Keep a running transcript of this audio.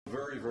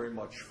Very, very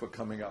much for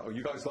coming out. Oh,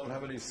 you guys don't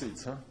have any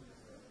seats, huh?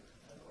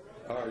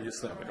 All right, you're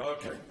standing.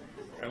 Okay.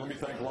 And let me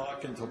thank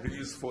Locke and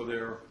Tobias for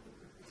their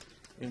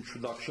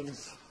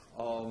introductions.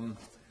 So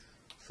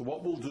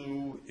what we'll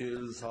do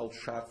is I'll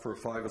chat for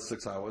 5 or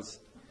 6 hours.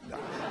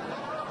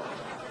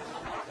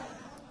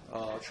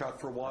 Chat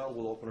for a while.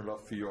 We'll open it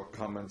up for your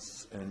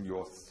comments and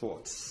your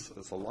thoughts.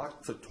 There's a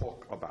lot to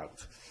talk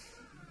about.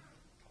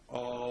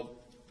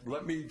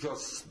 Let me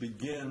just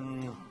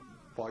begin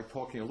by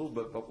talking a little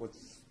bit about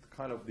what's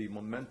kind of the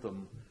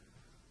momentum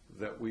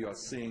that we are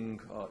seeing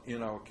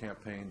in our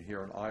campaign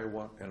here in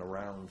Iowa and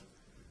around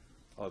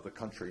the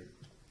country.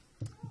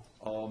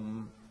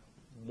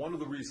 One of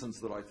the reasons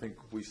that I think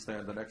we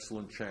stand an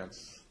excellent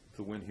chance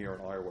to win here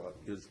in Iowa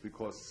is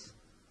because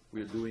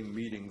we are doing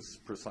meetings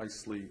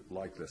precisely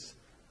like this.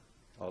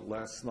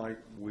 Last night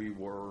we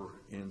were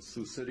in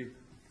Sioux City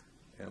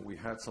and we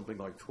had something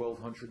like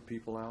 1,200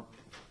 people out.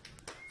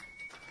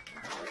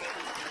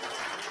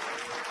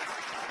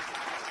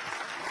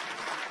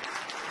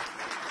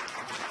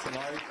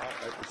 Tonight,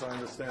 as I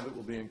understand it,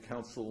 we'll be in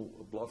Council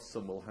Bluffs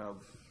and we'll have,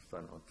 I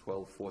don't know,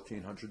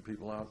 1,400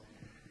 people out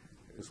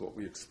is what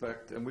we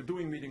expect. And we're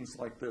doing meetings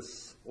like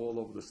this all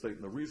over the state.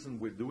 And the reason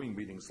we're doing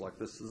meetings like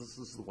this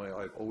is the way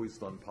I've always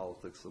done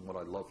politics and what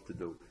I love to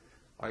do.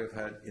 I have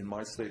had in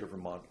my state of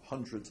Vermont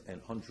hundreds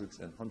and hundreds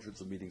and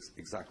hundreds of meetings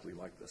exactly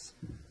like this.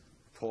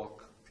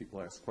 Talk,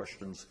 people ask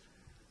questions.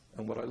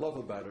 And what I love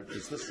about it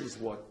is this is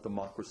what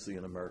democracy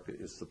in America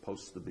is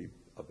supposed to be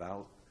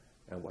about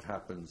and what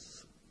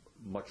happens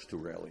much too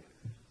rarely.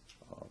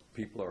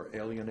 People are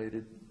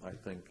alienated, I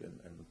think,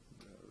 and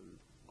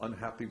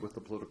unhappy with the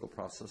political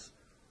process.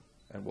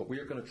 And what we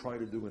are going to try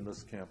to do in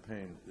this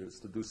campaign is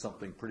to do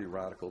something pretty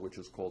radical, which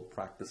is called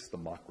practice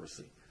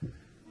democracy.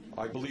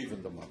 I believe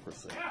in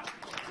democracy.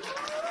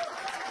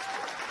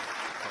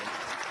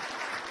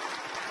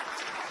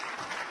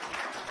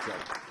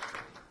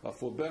 So,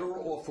 for better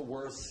or for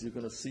worse, you're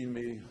going to see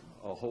me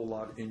a whole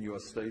lot in your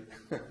state.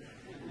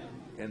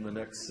 In the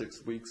next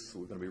 6 weeks,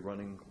 we're going to be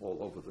running all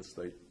over the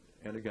state.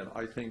 And again,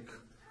 I think,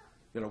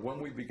 when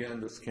we began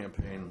this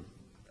campaign,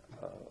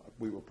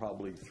 we were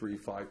probably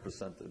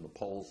 3–5% in the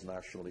polls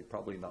nationally,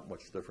 probably not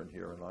much different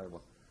here in Iowa.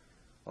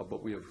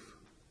 But we have,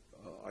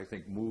 I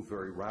think, moved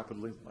very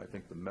rapidly. I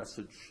think the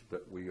message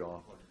that we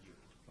are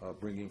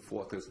bringing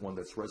forth is one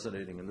that's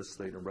resonating in this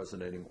state and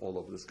resonating all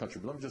over this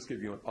country. But let me just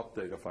give you an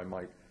update, if I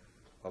might,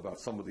 about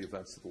some of the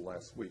events of the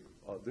last week.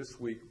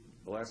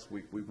 Last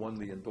week, we won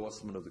the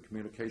endorsement of the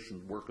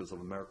Communication Workers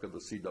of America, the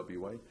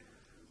CWA.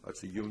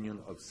 It's a union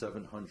of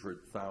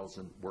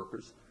 700,000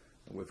 workers,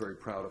 and we're very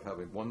proud of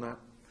having won that.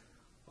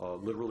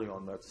 Literally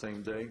on that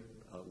same day,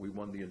 we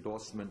won the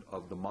endorsement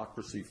of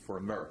Democracy for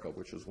America,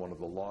 which is one of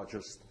the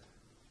largest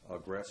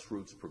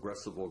grassroots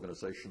progressive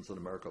organizations in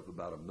America of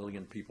about 1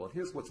 million people. And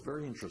here's what's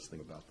very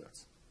interesting about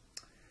this.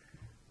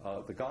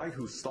 The guy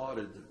who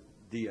started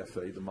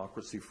DFA,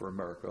 Democracy for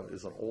America,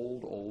 is an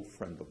old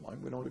friend of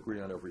mine. We don't agree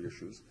on every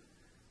issue.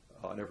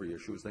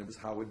 His name is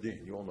Howard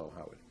Dean. You all know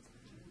Howard.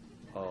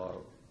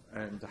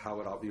 And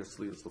Howard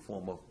obviously is the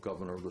former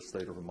governor of the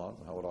state of Vermont.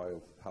 Howard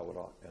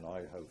and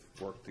I have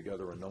worked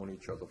together and known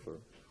each other for,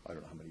 I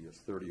don't know how many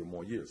years, 30 or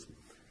more years.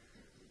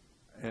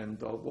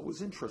 And what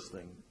was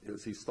interesting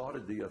is he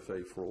started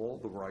DFA for all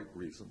the right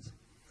reasons.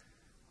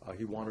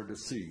 He wanted to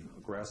see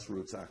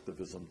grassroots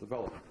activism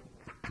develop.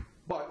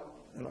 But,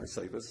 and I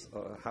say this,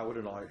 Howard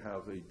and I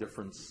have a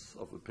difference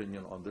of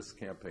opinion on this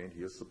campaign.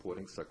 He is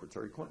supporting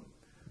Secretary Clinton.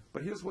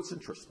 But here's what's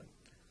interesting.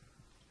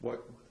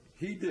 What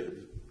he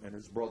did, and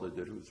his brother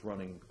did, who's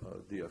running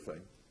DFA,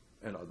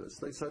 and others,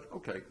 they said,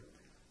 okay,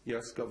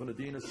 yes, Governor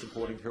Dean is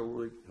supporting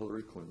Hillary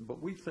Clinton, but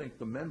we think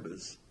the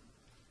members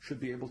should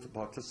be able to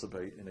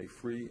participate in a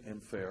free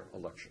and fair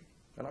election.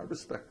 And I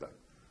respect that.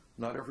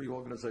 Not every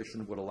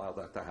organization would allow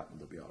that to happen,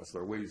 to be honest.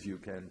 There are ways you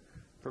can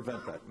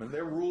prevent that. And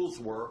their rules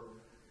were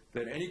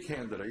that any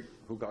candidate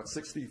who got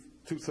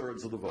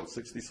 2/3 of the vote,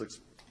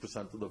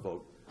 66% of the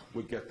vote,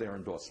 would get their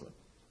endorsement.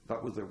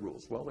 That was their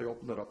rules. Well, they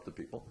opened it up to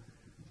people.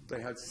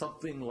 They had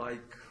something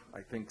like,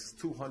 I think,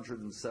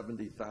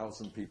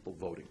 270,000 people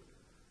voting.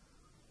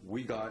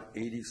 We got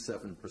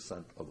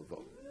 87% of the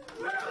vote.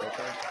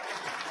 Okay?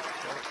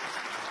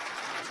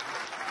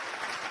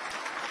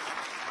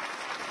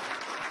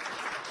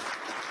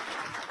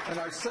 And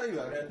I say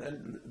that,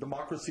 and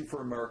Democracy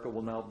for America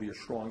will now be a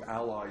strong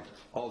ally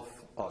of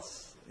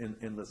us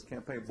in this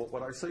campaign. But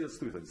what I say is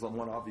 2 things.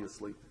 One,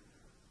 obviously,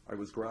 I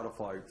was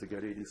gratified to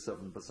get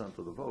 87%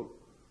 of the vote.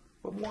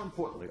 But more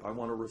importantly, I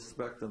want to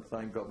respect and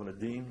thank Governor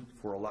Dean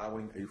for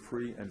allowing a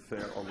free and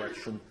fair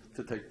election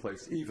to take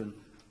place, even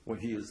when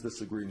he is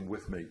disagreeing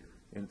with me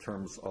in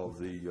terms of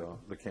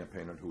the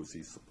campaign and who is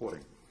he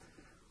supporting.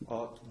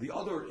 The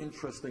other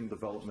interesting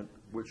development,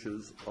 which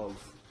is of,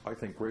 I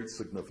think, great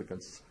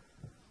significance,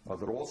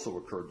 that also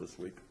occurred this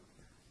week,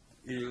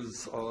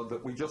 is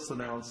that we just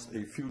announced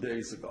a few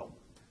days ago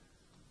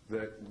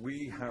that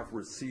we have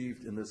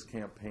received in this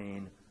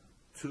campaign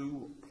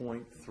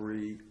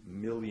 2.3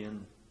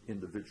 million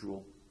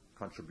individual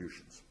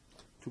contributions.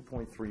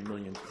 2.3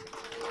 million.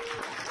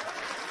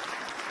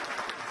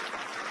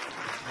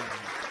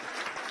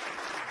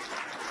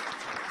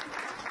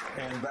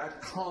 And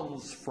that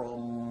comes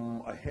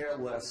from a hair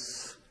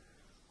less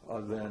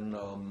than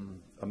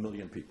 1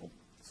 million people.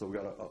 So we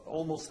got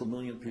almost 1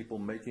 million people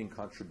making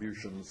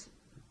contributions,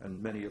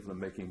 and many of them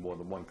making more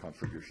than one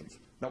contributions.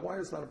 Now, why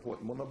is that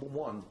important? Well, number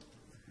one,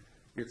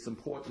 it's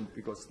important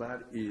because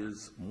that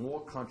is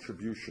more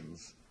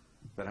contributions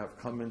that have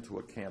come into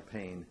a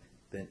campaign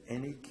than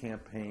any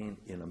campaign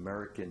in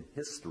American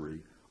history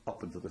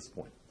up until this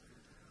point.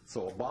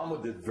 So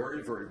Obama did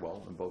very, very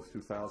well in both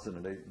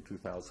 2008 and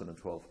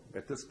 2012.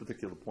 At this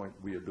particular point,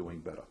 we are doing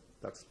better.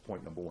 That's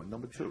point number one.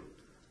 Number two,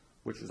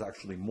 which is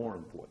actually more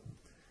important.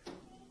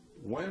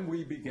 When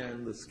we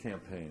began this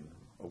campaign,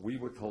 we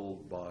were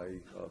told by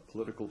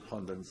political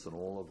pundits and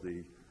all of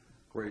the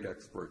great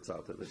experts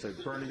out there, they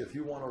said, Bernie, if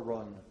you want to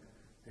run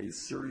a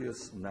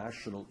serious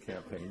national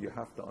campaign, you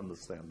have to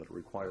understand that it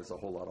requires a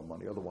whole lot of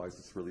money. Otherwise,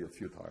 it's really a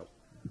futile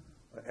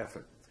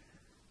effort.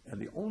 And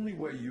the only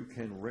way you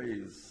can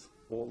raise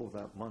all of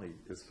that money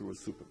is through a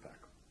super PAC.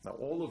 Now,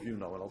 all of you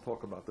know, and I'll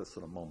talk about this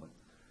in a moment,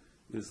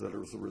 is that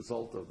as a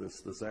result of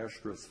this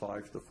disastrous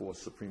 5-4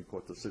 Supreme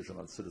Court decision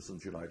on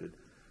Citizens United,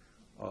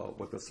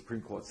 what the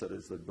Supreme Court said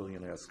is that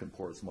billionaires can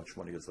pour as much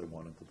money as they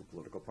want into the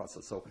political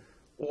process. So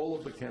all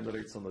of the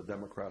candidates on the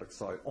Democratic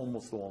side,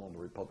 almost all on the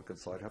Republican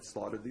side, have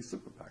started these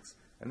super PACs.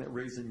 And they're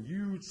raising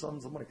huge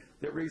sums of money.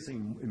 They're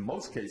raising, in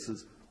most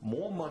cases,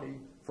 more money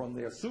from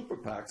their super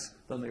PACs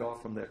than they are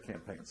from their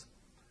campaigns,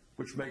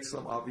 which makes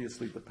them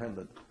obviously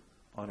dependent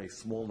on a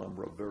small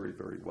number of very,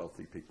 very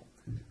wealthy people.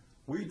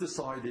 We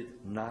decided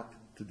not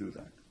to do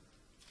that.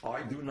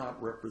 I do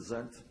not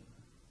represent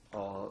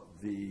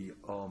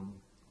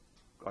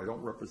I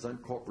don't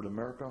represent corporate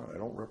America. I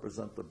don't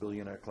represent the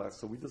billionaire class.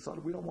 So we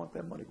decided we don't want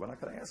their money. We're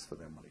not going to ask for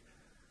their money.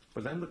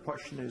 But then the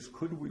question is,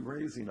 could we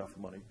raise enough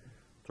money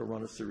to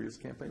run a serious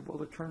campaign?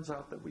 Well, it turns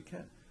out that we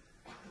can.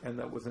 And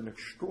that with an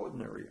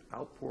extraordinary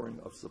outpouring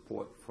of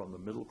support from the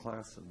middle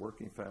class and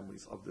working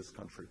families of this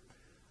country,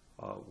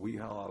 we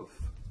have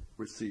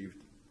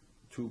received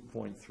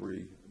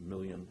 2.3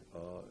 million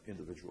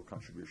individual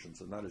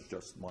contributions, and that is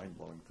just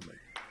mind-blowing to me.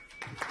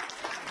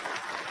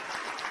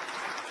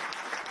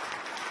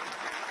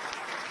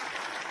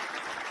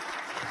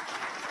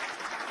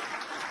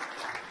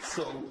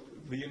 So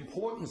the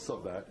importance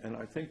of that, and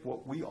I think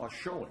what we are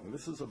showing,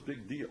 this is a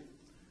big deal,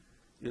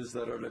 is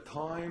that at a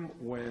time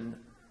when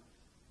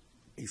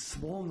a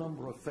small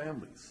number of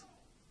families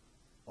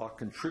are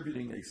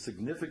contributing a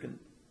significant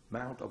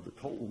amount of the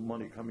total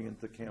money coming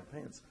into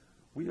campaigns,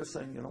 we are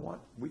saying, you know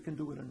what, we can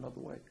do it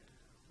another way.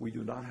 We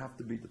do not have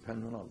to be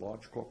dependent on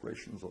large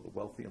corporations or the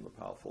wealthy and the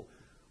powerful.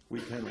 We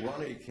can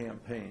run a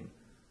campaign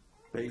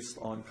based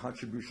on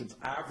contributions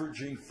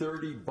averaging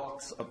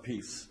 $30 a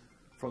piece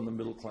from the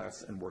middle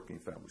class and working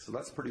families. So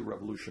that's pretty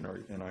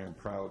revolutionary, and I am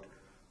proud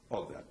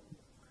of that.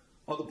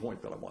 Other point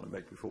that I want to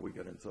make before we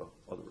get into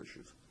other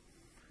issues.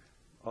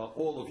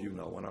 All of you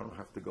know, and I don't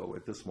have to go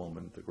at this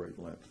moment to great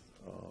length,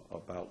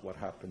 about what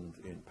happened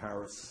in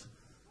Paris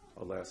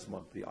last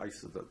month, the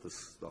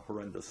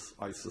horrendous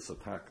ISIS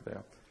attack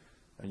there,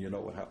 and you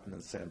know what happened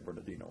in San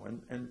Bernardino.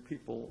 And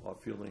people are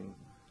feeling,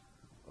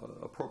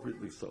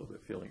 appropriately so, they're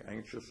feeling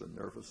anxious and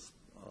nervous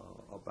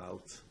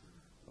about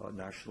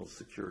national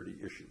security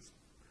issues.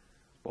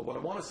 But what I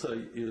want to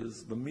say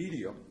is the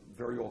media,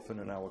 very often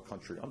in our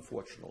country,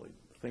 unfortunately,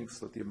 thinks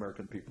that the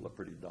American people are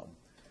pretty dumb,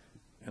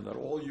 and that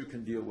all you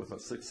can deal with are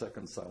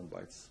 6-second sound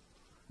bites,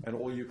 and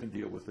all you can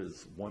deal with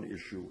is one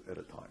issue at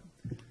a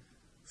time.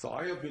 So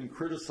I have been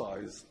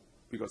criticized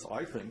because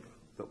I think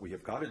that we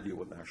have got to deal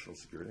with national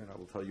security, and I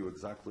will tell you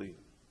exactly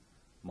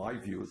my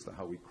view as to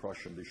how we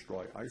crush and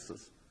destroy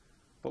ISIS.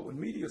 But what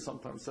media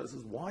sometimes says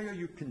is, why are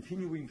you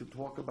continuing to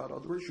talk about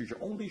other issues? You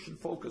only should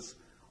focus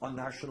on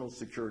national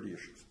security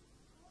issues.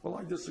 Well,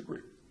 I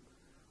disagree.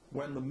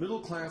 When the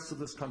middle class of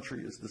this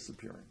country is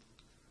disappearing,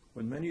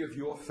 when many of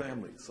your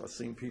families are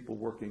seeing people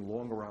working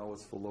longer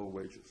hours for low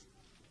wages,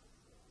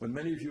 when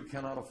many of you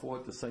cannot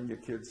afford to send your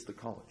kids to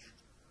college,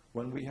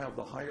 when we have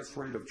the highest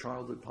rate of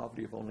childhood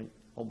poverty of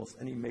almost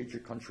any major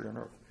country on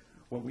earth,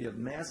 when we have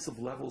massive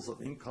levels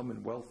of income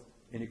and wealth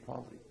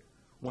inequality,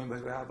 when we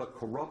have a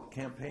corrupt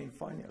campaign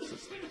finance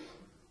system,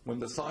 when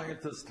the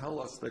scientists tell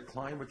us that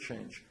climate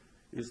change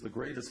is the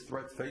greatest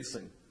threat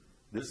facing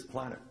this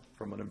planet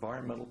from an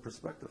environmental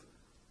perspective,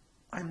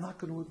 I'm not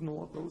going to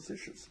ignore those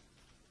issues.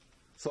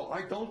 So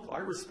I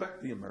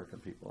respect the American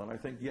people, and I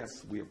think,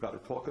 yes, we have got to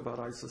talk about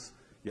ISIS.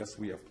 Yes,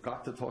 we have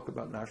got to talk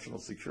about national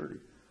security.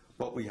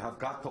 But we have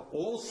got to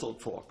also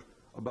talk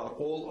about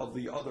all of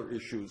the other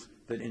issues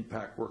that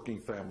impact working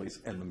families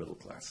and the middle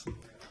class.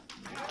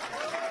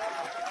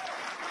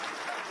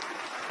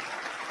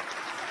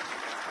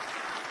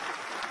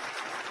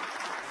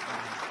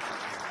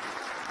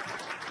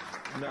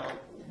 Now,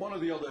 one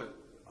of the other,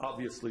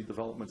 obviously,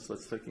 developments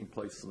that's taking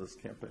place in this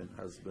campaign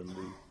has been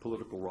the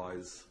political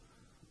rise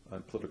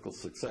and political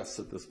success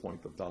at this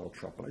point of Donald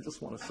Trump. And I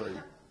just want to say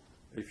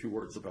a few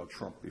words about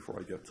Trump before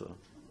I get to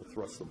the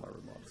thrust of my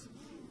remarks.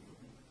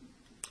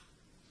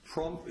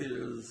 Trump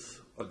is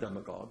a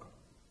demagogue.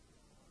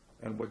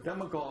 And what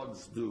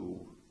demagogues do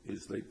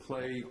is they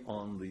play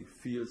on the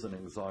fears and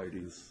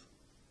anxieties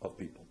of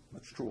people.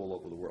 That's true all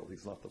over the world.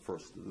 He's not the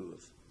first to do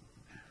this.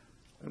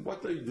 And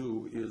what they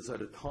do is,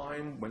 at a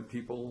time when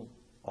people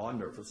are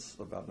nervous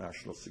about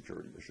national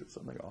security issues,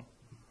 and they are,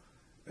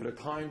 at a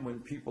time when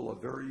people are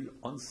very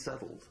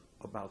unsettled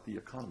about the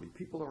economy,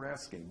 people are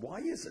asking, why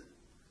is it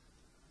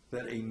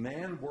that a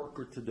man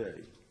worker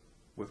today,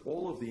 with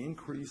all of the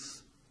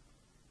increase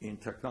in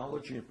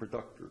technology and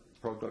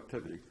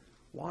productivity,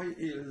 why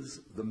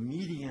is the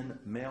median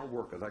male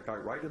worker, that guy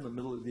right in the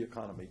middle of the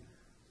economy,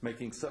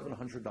 making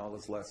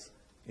 $700 less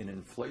in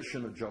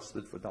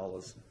inflation-adjusted for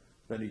dollars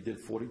than he did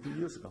 42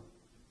 years ago?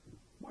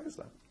 Why is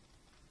that?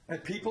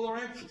 And people are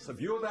anxious.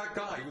 If you're that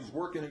guy who's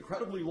working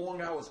incredibly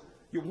long hours,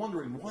 you're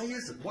wondering, why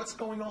is it? What's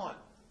going on?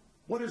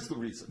 What is the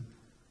reason?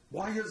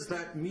 Why is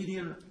that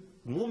median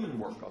woman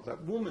worker,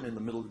 that woman in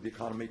the middle of the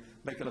economy,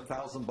 making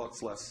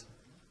 $1,000 less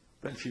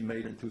than she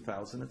made in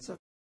 2007?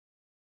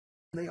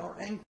 They are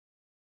angry.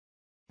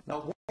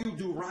 Now, what you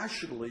do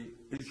rationally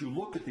is you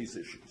look at these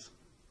issues.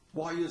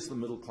 Why is the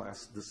middle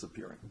class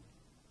disappearing?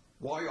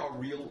 Why are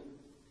real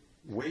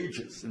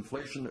wages,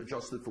 inflation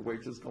adjusted for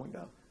wages, going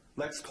down?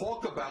 Let's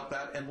talk about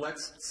that and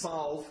let's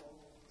solve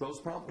those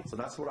problems. And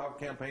that's what our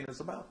campaign is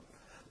about.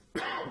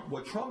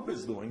 What Trump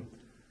is doing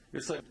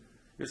is saying,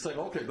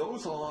 okay,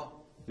 those are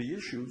the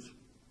issues,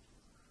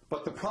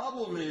 but the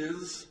problem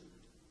is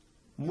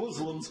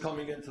Muslims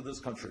coming into this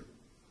country.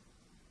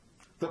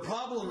 The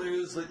problem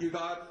is that you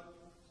got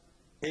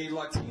a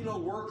Latino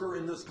worker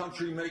in this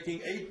country making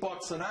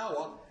 $8 an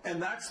hour,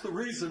 and that's the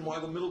reason why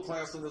the middle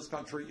class in this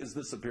country is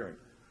disappearing.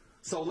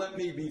 So let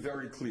me be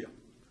very clear.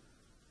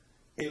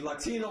 A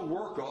Latino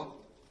worker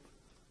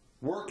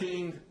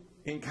working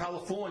in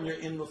California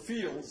in the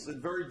fields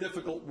in very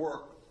difficult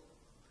work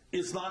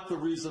is not the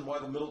reason why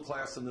the middle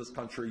class in this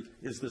country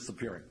is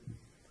disappearing.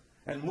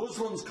 And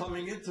Muslims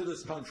coming into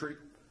this country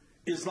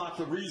is not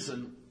the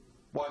reason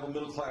why the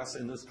middle class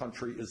in this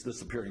country is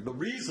disappearing. The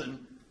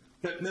reason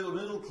that the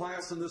middle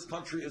class in this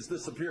country is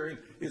disappearing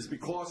is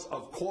because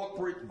of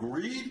corporate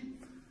greed,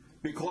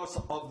 because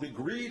of the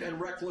greed and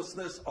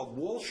recklessness of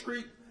Wall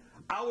Street.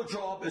 Our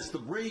job is to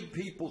bring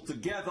people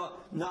together,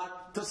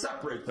 not to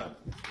separate them.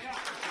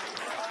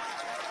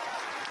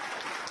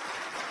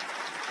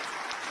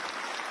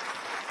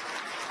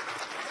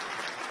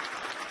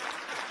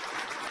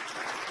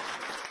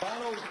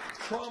 Donald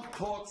Trump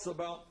talks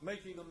about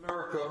making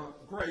America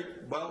great.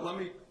 Well, let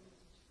me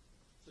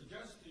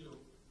suggest to you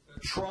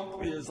that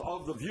Trump is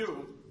of the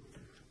view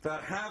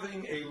that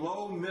having a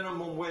low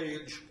minimum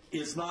wage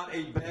is not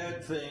a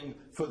bad thing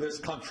for this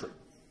country.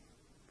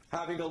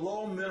 Having a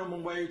low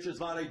minimum wage is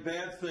not a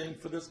bad thing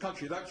for this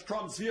country. That's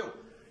Trump's view.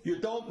 You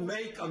don't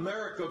make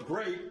America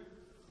great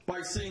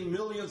by seeing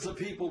millions of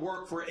people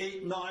work for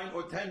 $8, $9,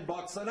 or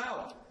 $10 an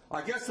hour.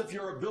 I guess if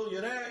you're a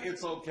billionaire,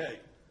 it's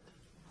okay,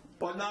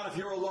 but not if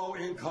you're a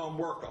low-income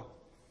worker.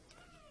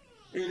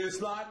 It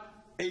is not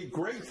a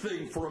great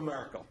thing for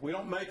America. We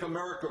don't make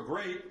America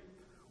great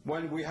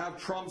when we have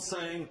Trump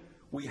saying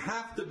we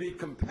have to be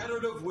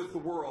competitive with the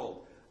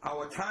world.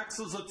 Our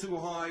taxes are too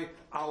high,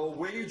 our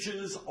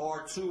wages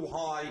are too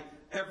high,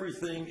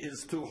 everything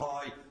is too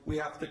high, we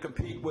have to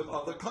compete with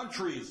other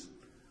countries.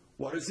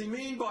 What does he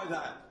mean by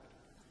that?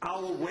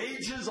 Our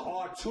wages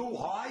are too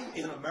high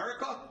in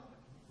America?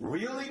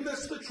 Really,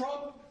 Mr.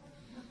 Trump?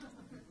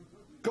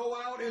 Go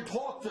out and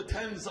talk to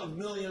tens of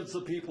millions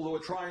of people who are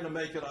trying to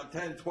make it on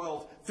 10,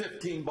 12,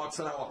 15 bucks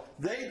an hour.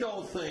 They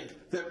don't think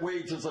that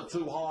wages are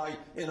too high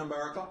in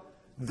America.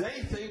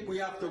 They think we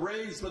have to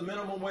raise the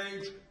minimum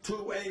wage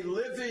to a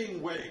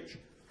living wage.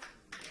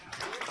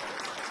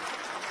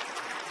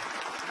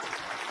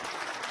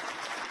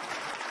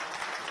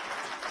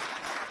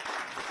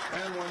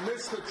 And when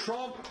Mr.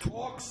 Trump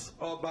talks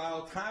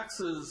about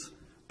taxes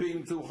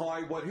being too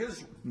high, what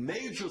his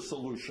major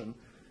solution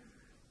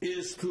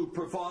is to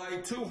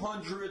provide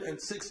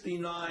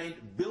 $269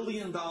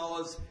 billion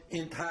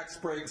in tax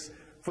breaks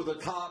for the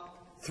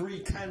top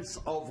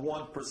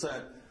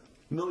 0.3%.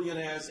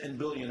 Millionaires and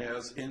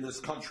billionaires in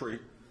this country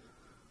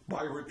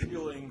by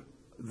repealing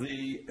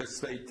the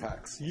estate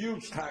tax.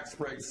 Huge tax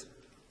breaks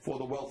for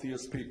the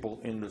wealthiest people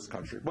in this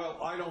country. Well,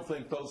 I don't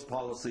think those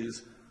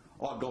policies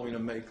are going to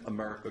make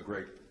America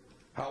great.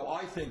 How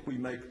I think we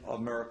make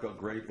America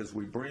great is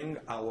we bring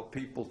our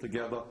people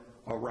together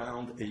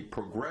around a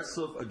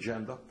progressive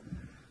agenda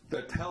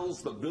that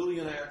tells the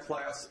billionaire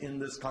class in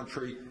this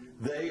country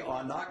they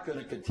are not going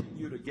to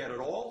continue to get it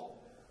all.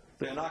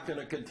 They're not going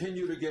to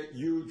continue to get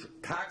huge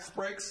tax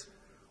breaks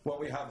when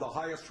we have the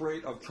highest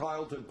rate of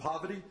childhood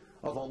poverty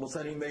of almost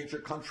any major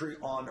country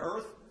on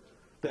earth.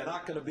 They're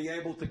not going to be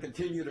able to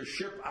continue to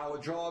ship our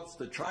jobs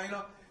to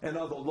China and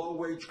other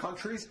low-wage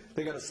countries.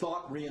 They're going to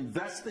start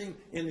reinvesting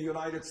in the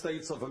United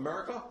States of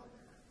America.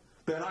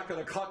 They're not going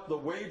to cut the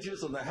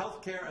wages and the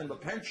health care and the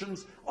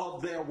pensions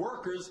of their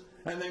workers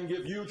and then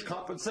give huge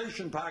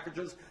compensation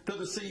packages to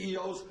the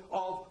CEOs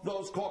of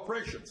those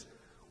corporations.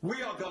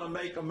 We are going to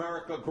make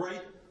America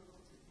great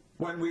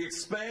when we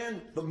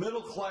expand the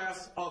middle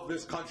class of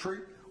this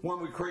country,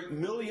 when we create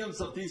millions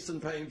of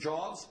decent-paying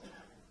jobs,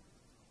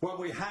 when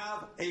we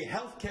have a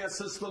health care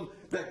system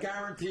that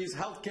guarantees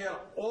health care to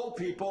all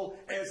people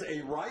as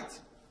a right,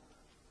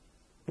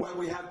 when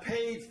we have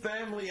paid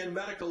family and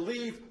medical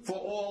leave for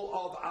all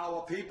of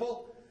our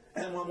people,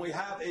 and when we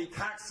have a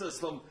tax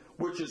system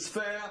which is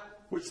fair,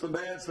 which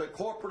demands that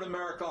corporate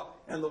America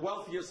and the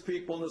wealthiest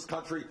people in this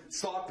country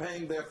start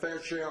paying their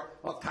fair share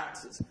of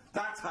taxes.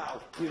 That's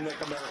how we make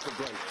America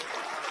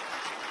great.